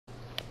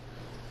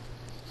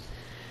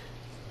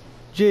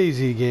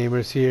JZ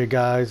Gamers here,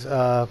 guys.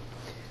 I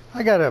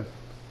got a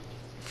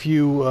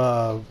few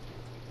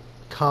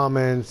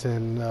comments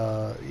and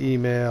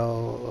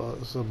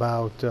emails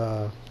about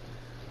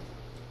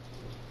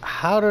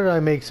how did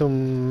I make so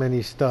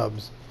many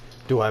stubs?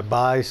 Do I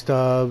buy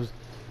stubs?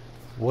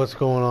 What's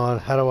going on?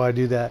 How do I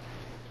do that?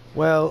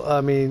 Well, I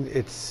mean,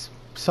 it's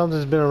something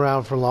that's been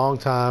around for a long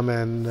time,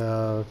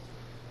 and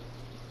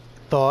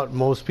thought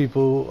most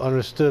people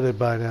understood it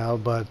by now,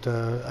 but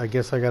I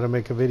guess I got to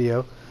make a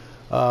video.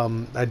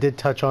 I did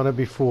touch on it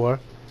before.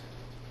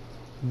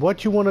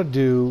 What you want to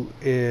do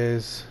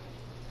is,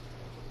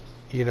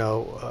 you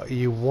know,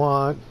 you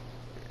want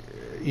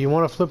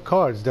to flip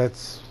cards.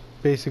 That's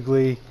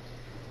basically,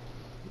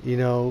 you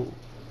know,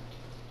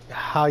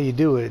 how you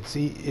do it.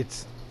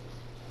 It's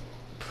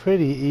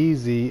pretty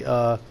easy,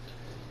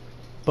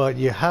 but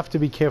you have to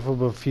be careful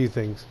of a few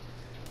things.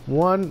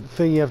 One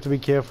thing you have to be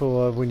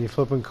careful of when you're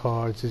flipping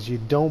cards is you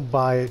don't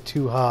buy it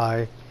too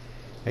high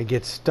and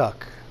get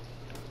stuck.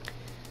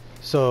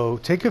 So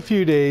take a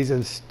few days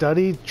and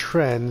study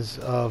trends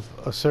of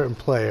a certain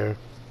player.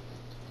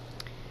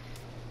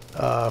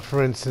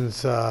 For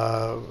instance,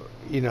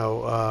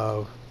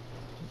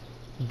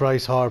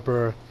 Bryce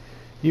Harper.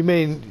 You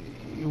may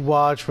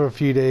watch for a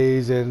few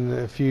days and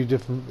a few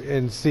different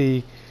and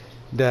see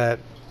that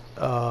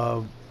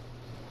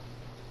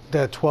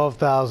that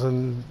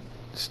 12,000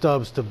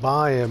 stubs to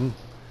buy him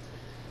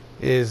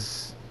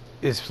is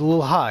a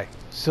little high.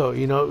 So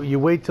you know, you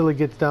wait till it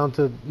gets down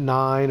to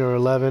 9 or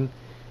 11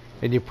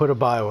 and you put a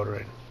buy order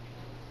in.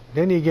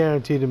 Then you're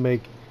guaranteed to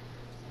make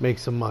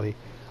some money.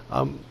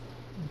 I'm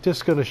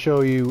just going to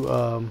show you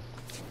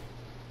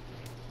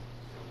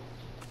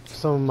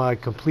some of my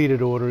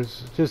completed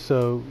orders, just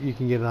so you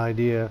can get an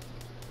idea.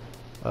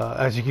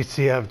 As you can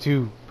see, I have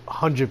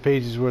 200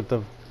 pages worth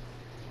of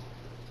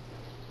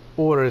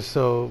orders,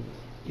 so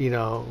you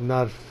know, I'm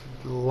not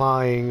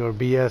lying or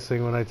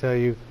BSing when I tell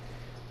you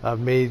I've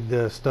made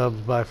the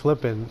stubs by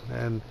flipping.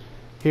 And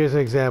here's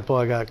an example.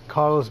 I got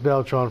Carlos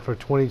Beltran for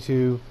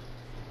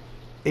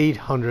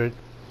 22,800,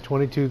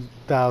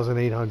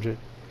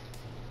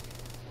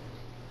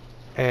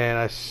 and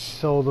I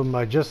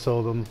just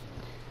sold them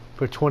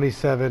for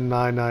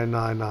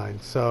 27,999,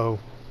 so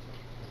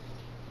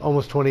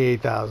almost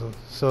 28,000.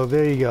 So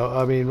there you go.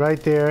 I mean,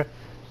 right there.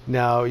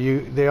 Now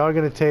they are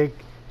going to take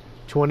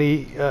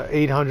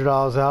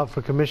 $2,800 out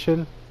for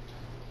commission,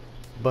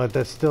 but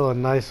that's still a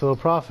nice little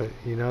profit.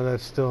 You know,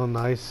 that's still a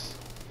nice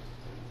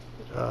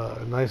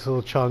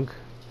little chunk. A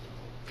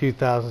few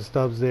thousand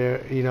stubs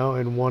there, you know,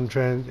 in one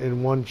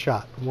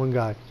shot, one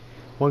guy,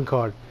 one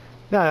card.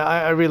 Now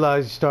I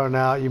realize starting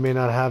out you may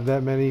not have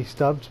that many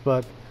stubs,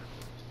 but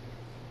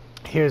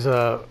here's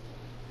another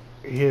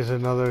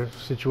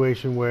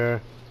situation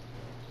where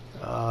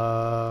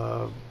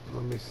let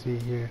me see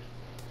here.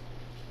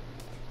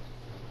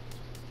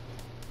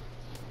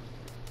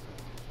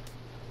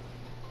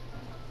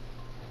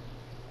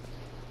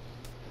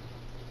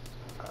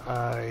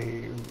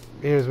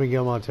 Here's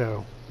Miguel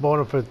Montero.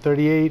 Bought him for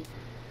 38,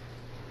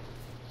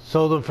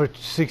 sold him for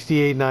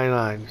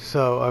 68.99.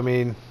 So I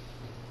mean,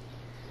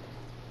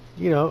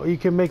 you know, you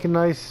can make a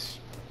nice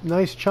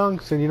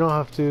chunks, and you don't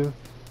have to.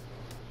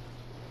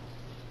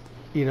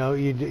 You know,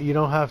 you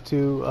don't have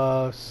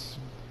to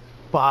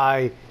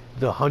buy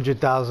the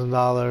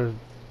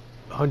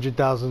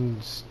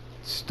 $100,000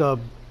 stub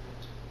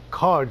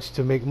cards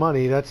to make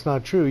money. That's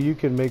not true. You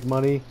can make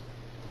money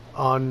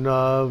on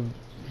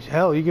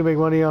hell, you can make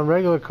money on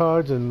regular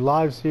cards and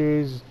live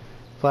series,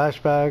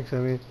 flashbacks. I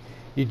mean,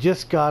 you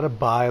just gotta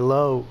buy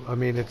low. I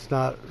mean, it's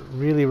not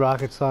really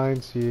rocket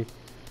science. You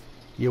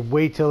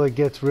wait till it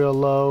gets real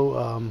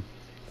low.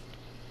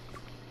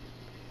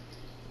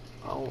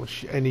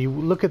 And you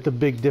look at the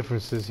big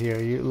differences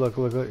here. You look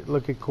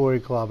at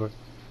Corey Klauber.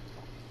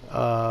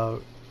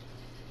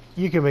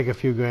 You can make a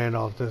few grand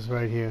off this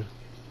right here.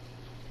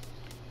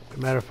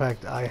 Matter of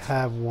fact, I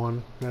have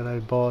one that I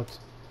bought.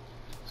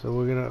 So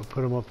we're gonna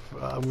put them up.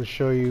 I'm gonna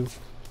show you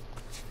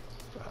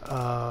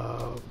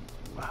how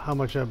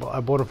much I bought. I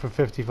bought them for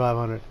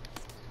 5,500.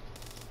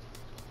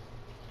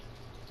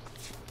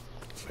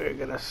 We're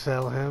gonna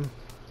sell him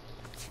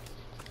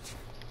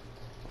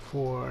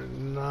for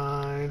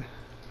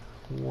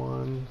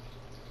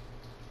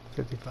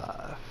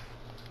 9,155.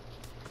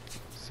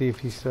 See if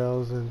he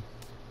sells, and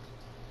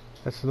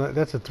that's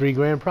a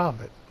 $3,000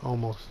 profit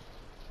almost.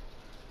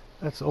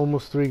 That's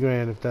almost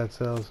 $3,000 if that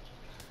sells.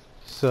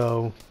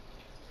 So.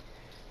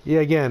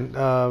 Yeah, again,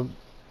 a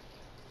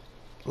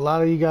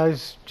lot of you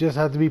guys just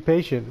have to be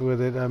patient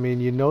with it. I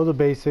mean, you know the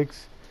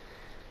basics.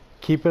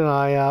 Keep an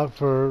eye out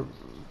for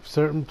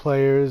certain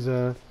players,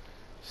 and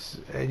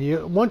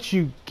once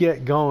you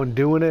get going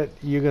doing it,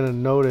 you're gonna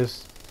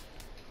notice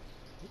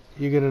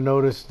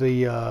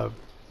the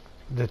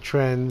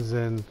trends,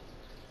 and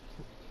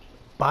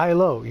buy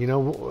low. You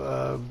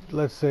know,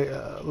 let's say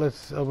I'm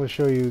gonna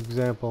show you an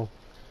example.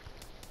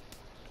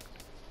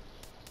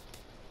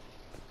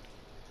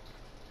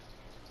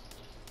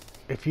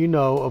 If you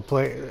know a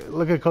play,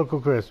 look at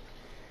Coco Crisp.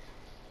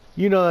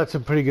 You know that's a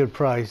pretty good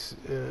price.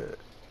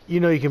 you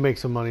know you can make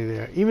some money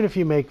there. Even if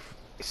you make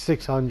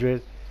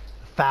 600,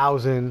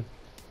 1,000,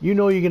 you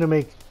know you're gonna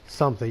make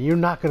something. You're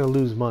not gonna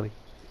lose money.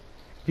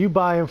 If you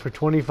buy them for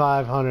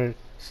 2,500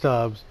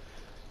 stubs,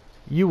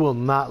 you will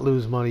not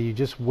lose money. You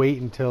just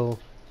wait until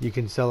you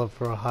can sell it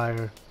for a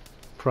higher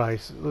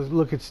price. Let's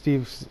look at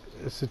Steve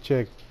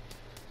Sachik.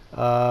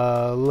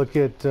 Look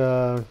at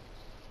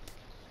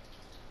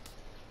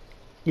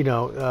you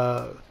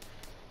know,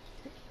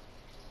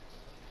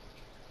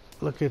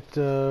 look at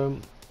a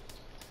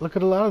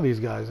lot of these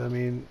guys. I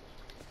mean,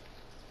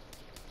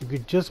 you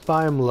could just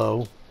buy them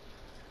low,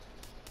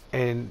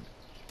 and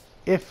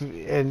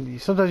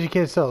sometimes you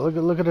can't sell.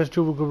 Look at this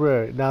Drupal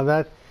Cabrera. Now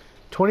that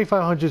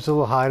 2,500 is a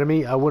little high to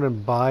me. I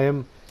wouldn't buy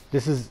him.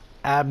 This is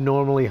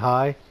abnormally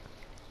high,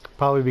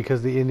 probably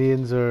because the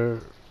Indians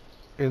are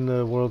in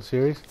the World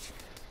Series.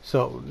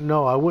 So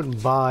no, I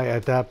wouldn't buy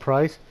at that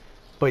price.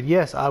 But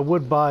yes, I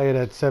would buy it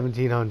at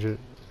 1,700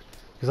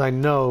 because I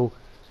know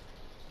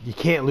you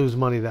can't lose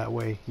money that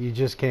way. You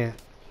just can't.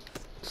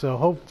 So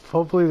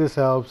hopefully this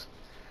helps.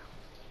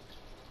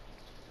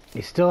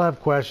 You still have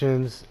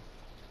questions,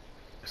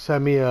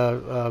 send me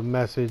a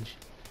message,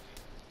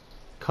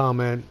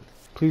 comment.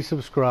 Please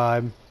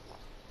subscribe,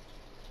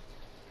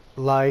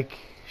 like,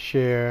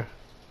 share,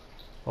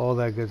 all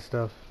that good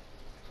stuff.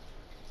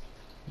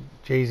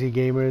 Jay-Z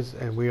Gamers,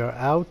 and we are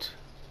out,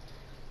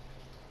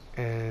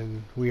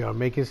 and we are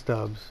making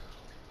stubs.